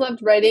always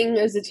loved writing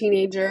as a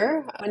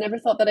teenager. I never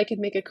thought that I could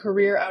make a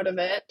career out of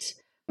it.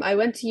 I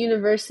went to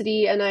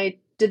university and I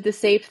did the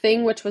safe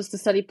thing, which was to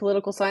study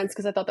political science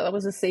because I thought that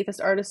was the safest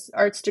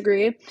arts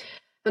degree.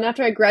 And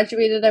after I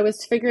graduated, I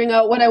was figuring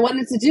out what I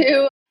wanted to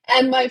do.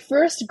 And my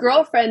first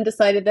girlfriend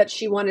decided that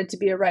she wanted to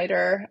be a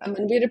writer. And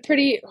we had a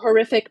pretty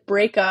horrific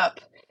breakup.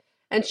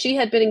 And she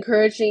had been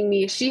encouraging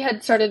me. She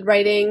had started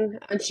writing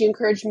and she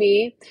encouraged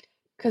me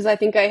because I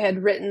think I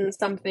had written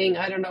something,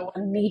 I don't know,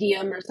 on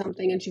Medium or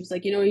something. And she was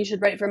like, you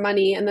should write for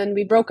money. And then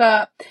we broke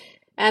up.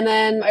 And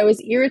then I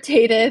was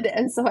irritated.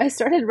 And so I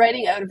started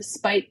writing out of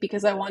spite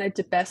because I wanted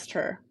to best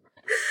her.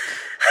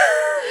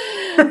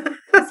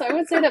 So I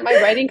would say that my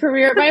writing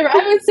career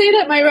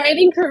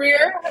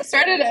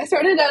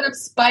started out of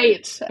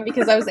spite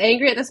because I was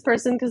angry at this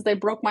person because they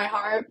broke my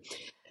heart.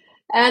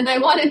 And I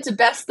wanted to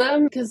best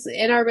them because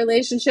in our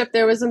relationship,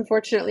 it was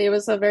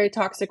a very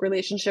toxic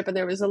relationship and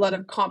there was a lot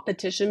of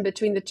competition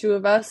between the two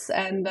of us.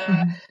 And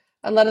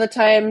a lot of the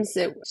times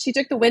she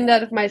took the wind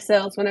out of my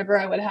sails whenever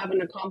I would have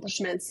an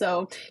accomplishment.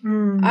 So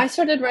I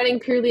started writing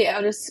purely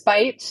out of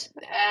spite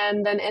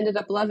and then ended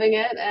up loving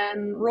it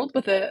and rolled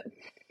with it.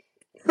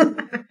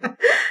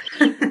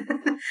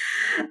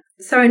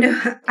 So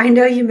I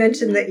know you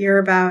mentioned that you're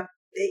about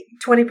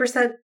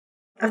 20%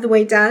 of the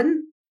way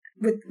done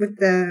with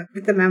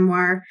the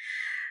memoir.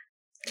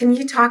 Can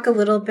you talk a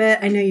little bit?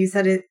 I know you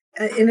said it,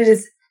 and it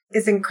is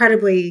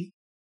incredibly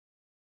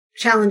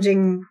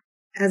challenging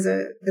as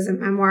a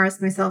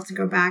memoirist myself to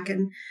go back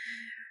and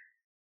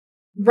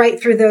write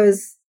through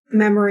those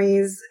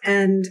memories,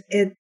 and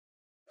it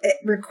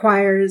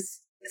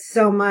requires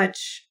so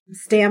much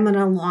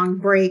stamina, long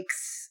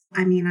breaks.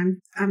 I mean,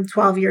 I'm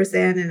 12 years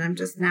in and I'm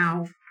just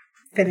now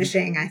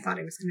finishing. I thought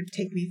it was going to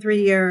take me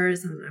 3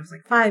 years and I was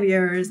like 5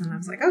 years and I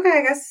was like, okay,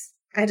 I guess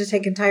I had to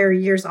take entire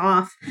years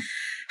off.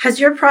 Has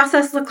your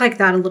process looked like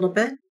that a little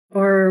bit,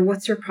 or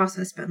what's your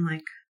process been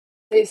like?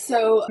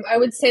 So I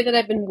would say that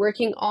I've been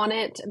working on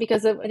it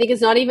because I think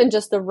it's not even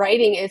just the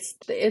writing, it's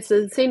the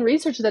insane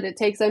research that it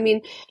takes. I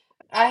mean,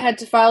 I had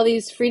to file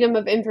these Freedom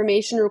of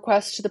Information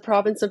requests to the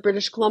province of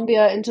British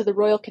Columbia and to the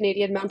Royal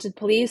Canadian Mounted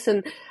Police,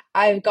 and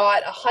I've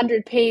got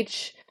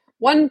 100-page,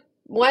 one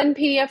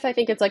PDF, I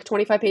think it's like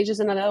 25 pages,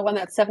 and another one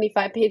that's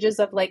 75 pages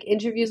of like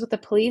interviews with the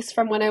police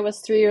from when I was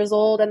 3 years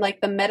old, and like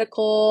the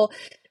medical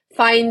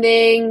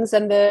findings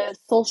and the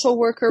social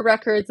worker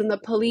records and the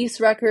police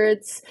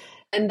records.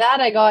 And that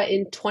I got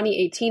in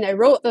 2018. I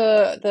wrote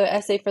the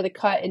essay for the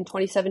cut in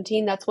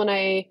 2017. That's when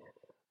I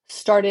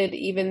started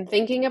even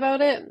thinking about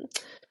it.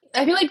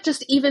 I feel like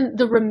just even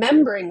the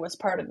remembering was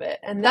part of it.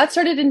 And that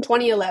started in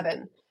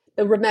 2011,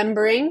 the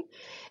remembering.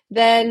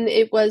 Then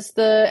it was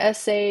the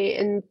essay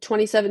in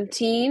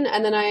 2017.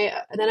 And then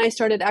I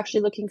started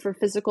actually looking for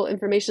physical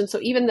information. So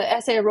even the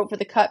essay I wrote for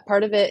the cut,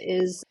 part of it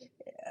is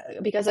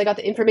because I got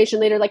the information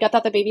later. Like I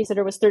thought the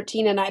babysitter was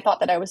 13 and I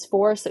thought that I was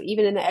 4. So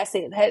even in the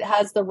essay, it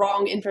has the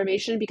wrong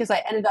information because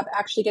I ended up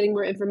actually getting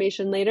more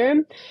information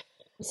later.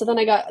 So then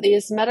I got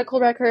these medical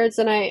records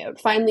and I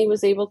finally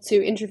was able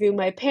to interview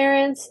my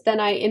parents. Then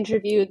I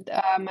interviewed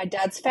my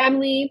dad's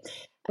family.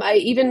 I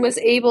even was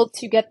able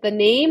to get the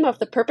name of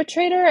the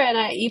perpetrator and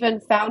I even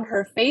found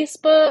her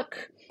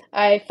Facebook.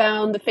 I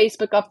found the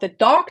Facebook of the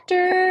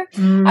doctor.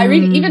 I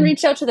even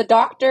reached out to the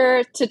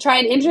doctor to try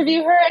and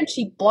interview her and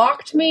she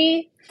blocked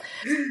me.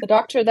 The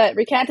doctor that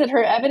recanted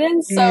her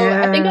evidence. So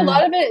yeah. I think a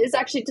lot of it is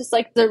actually just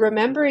like the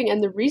remembering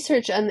and the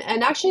research and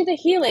actually the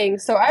healing.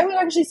 So I would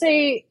actually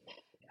say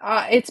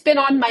it's been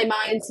on my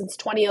mind since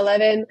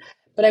 2011,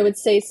 but I would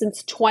say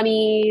since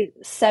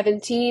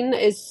 2017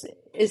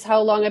 is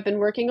how long I've been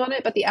working on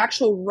it. But the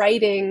actual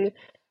writing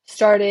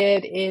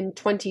started in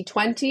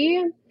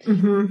 2020.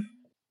 Mm-hmm.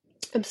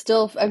 I'm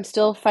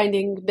still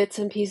finding bits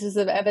and pieces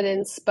of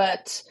evidence,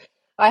 but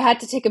I had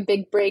to take a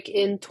big break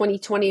in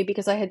 2020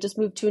 because I had just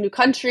moved to a new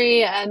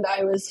country and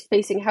I was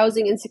facing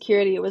housing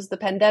insecurity. It was the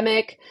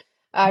pandemic.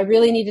 I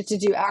really needed to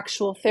do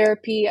actual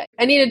therapy.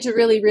 I needed to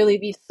really, really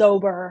be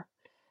sober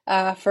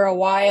for a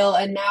while,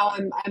 and now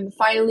I'm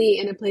finally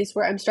in a place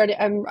where I'm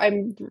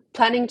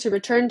planning to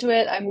return to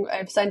it.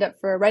 I've signed up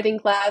for a writing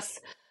class.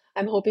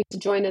 I'm hoping to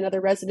join another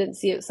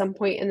residency at some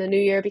point in the new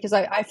year because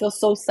I feel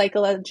so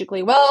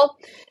psychologically well.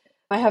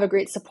 I have a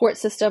great support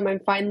system.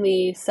 I'm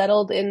finally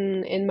settled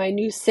in my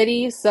new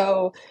city.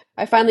 So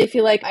I finally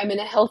feel like I'm in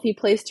a healthy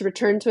place to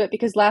return to it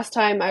because last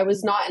time I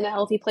was not in a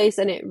healthy place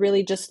and it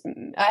really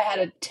I had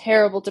a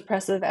terrible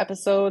depressive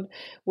episode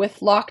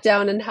with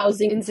lockdown and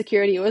housing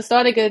insecurity. It was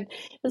not a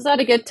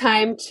good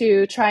time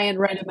to try and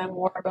write a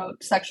memoir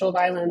about sexual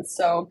violence.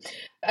 So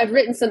I've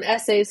written some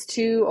essays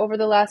too over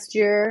the last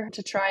year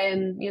to try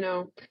and,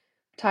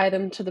 tie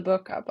them to the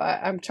book.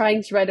 I'm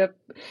trying to write a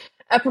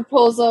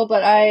proposal,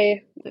 but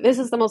this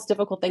is the most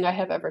difficult thing I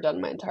have ever done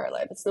in my entire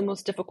life. It's the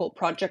most difficult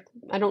project.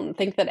 I don't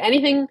think that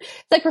it's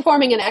like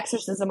performing an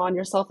exorcism on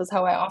yourself is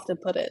how I often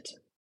put it.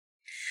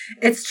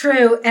 It's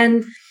true.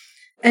 And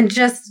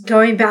just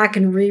going back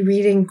and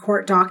rereading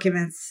court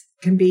documents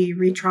can be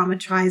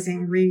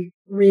re-traumatizing,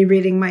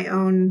 rereading my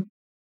own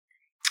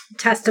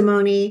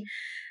testimony.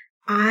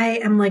 I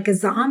am like a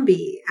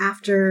zombie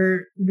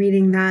after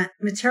reading that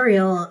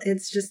material.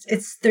 There's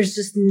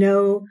just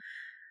no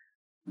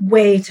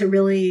way to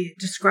really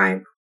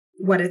describe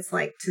what it's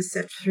like to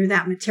sift through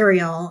that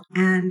material.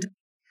 And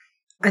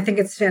I think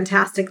it's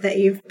fantastic that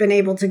you've been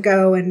able to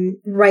go and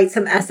write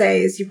some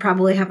essays. You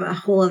probably have a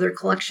whole other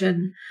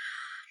collection,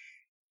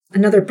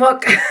 another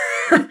book,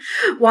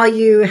 while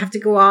you have to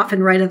go off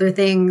and write other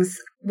things,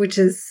 which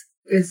is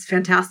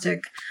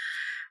fantastic.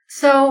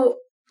 So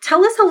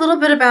tell us a little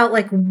bit about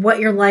like what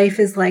your life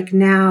is like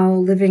now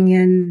living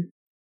in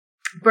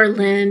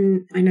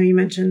Berlin. I know you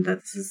mentioned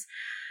that this is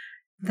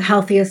the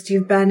healthiest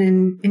you've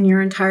been in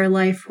your entire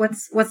life.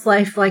 What's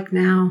life like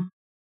now?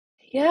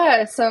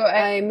 Yeah, so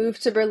I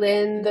moved to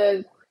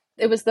Berlin.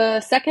 It was the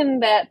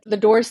second that the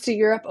doors to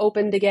Europe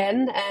opened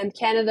again, and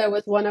Canada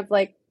was one of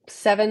like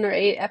 7 or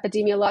 8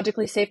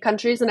 epidemiologically safe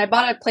countries. And I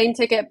bought a plane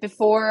ticket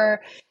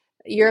before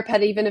Europe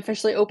had even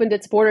officially opened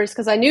its borders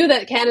because I knew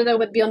that Canada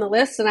would be on the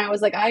list, and I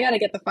was like, I gotta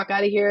get the fuck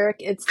out of here.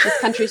 This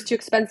country's too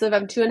expensive.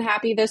 I'm too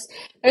unhappy. There's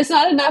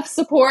not enough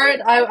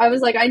support. I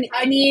was like,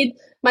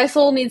 my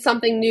soul needs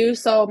something new.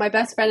 So my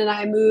best friend and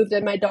I moved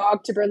and my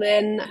dog to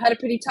Berlin. I had a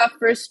pretty tough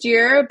first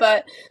year,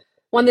 but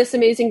won this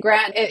amazing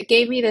grant. It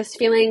gave me this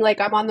feeling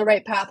like I'm on the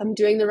right path. I'm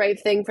doing the right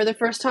thing. For the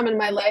first time in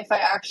my life, I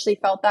actually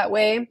felt that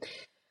way.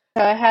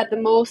 I had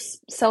the most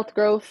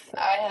self-growth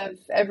I have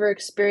ever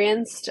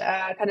experienced,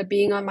 kind of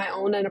being on my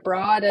own and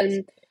abroad.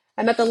 And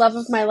I met the love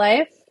of my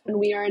life, and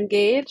we are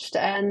engaged.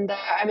 And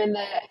I'm in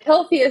the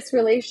healthiest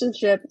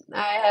relationship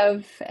I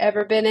have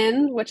ever been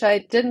in, which I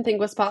didn't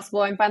think was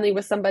possible. I'm finally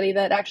with somebody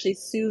that actually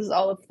soothes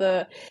all of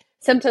the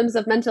symptoms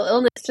of mental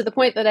illness to the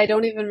point that I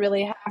don't even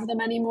really have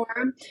them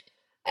anymore.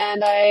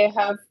 And I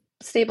have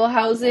stable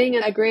housing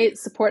and a great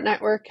support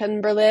network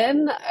in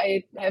Berlin.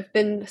 I have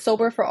been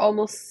sober for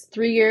almost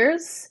 3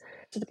 years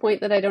to the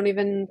point that I don't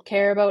even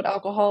care about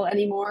alcohol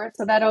anymore.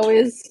 So that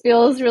always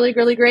feels really,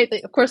 really great.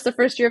 Of course, the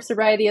first year of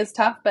sobriety is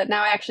tough, but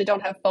now I actually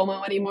don't have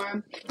FOMO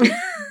anymore.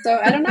 So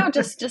I don't know,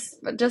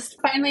 just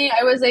finally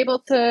I was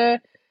able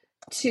to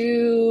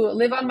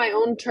live on my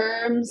own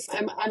terms.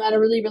 I'm at a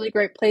really, really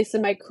great place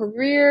in my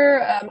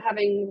career.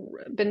 Having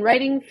been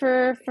writing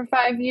for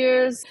 5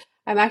 years,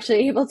 I'm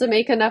actually able to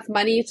make enough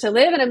money to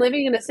live, and I'm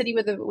living in a city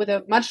with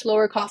a much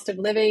lower cost of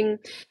living.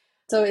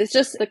 So it's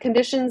just the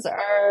conditions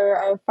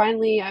are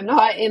finally, I'm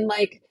not in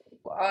like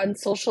on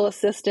social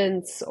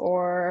assistance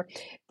or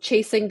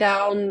chasing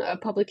down a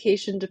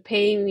publication to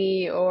pay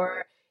me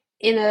or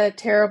in a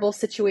terrible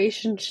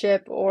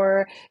situationship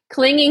or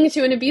clinging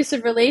to an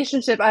abusive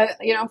relationship.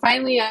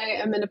 Finally I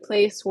am in a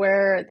place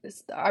where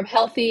I'm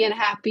healthy and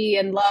happy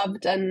and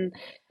loved, and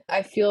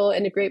I feel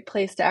in a great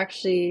place to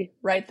actually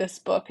write this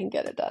book and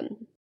get it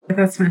done.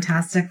 That's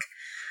fantastic.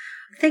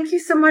 Thank you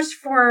so much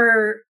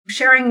for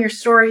sharing your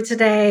story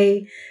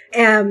today.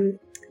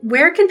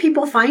 Where can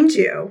people find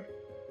you?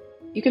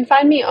 You can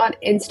find me on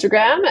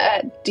Instagram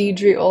at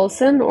Deidre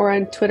Olsen or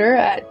on Twitter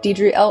at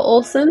Deidre L.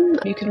 Olsen.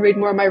 You can read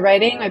more of my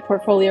writing. My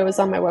portfolio is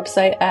on my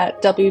website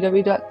at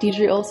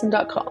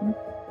www.deidreolsen.com.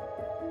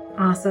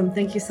 Awesome.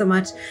 Thank you so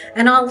much.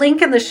 And I'll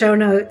link in the show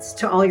notes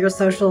to all your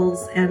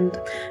socials. And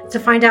to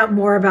find out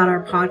more about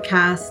our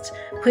podcast,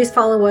 please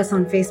follow us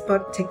on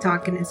Facebook,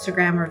 TikTok, and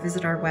Instagram, or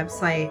visit our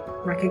website,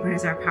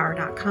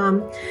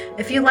 recognizeourpower.com.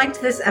 If you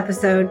liked this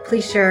episode,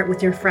 please share it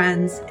with your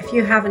friends. If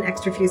you have an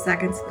extra few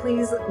seconds,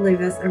 please leave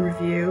us a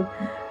review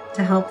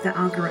to help the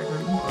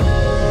algorithm.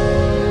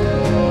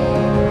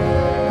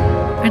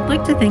 I'd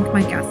like to thank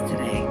my guest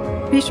today.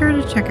 Be sure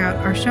to check out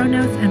our show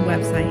notes and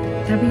website,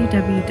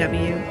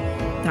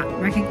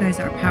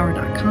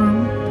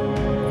 www.recognizeourpower.com.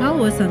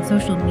 Follow us on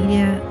social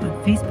media on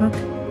Facebook,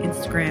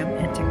 Instagram,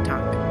 and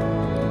TikTok.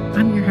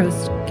 I'm your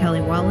host,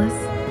 Kelly Wallace.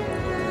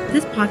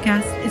 This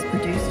podcast is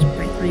produced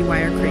by 3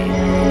 Wire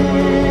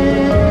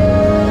Creative.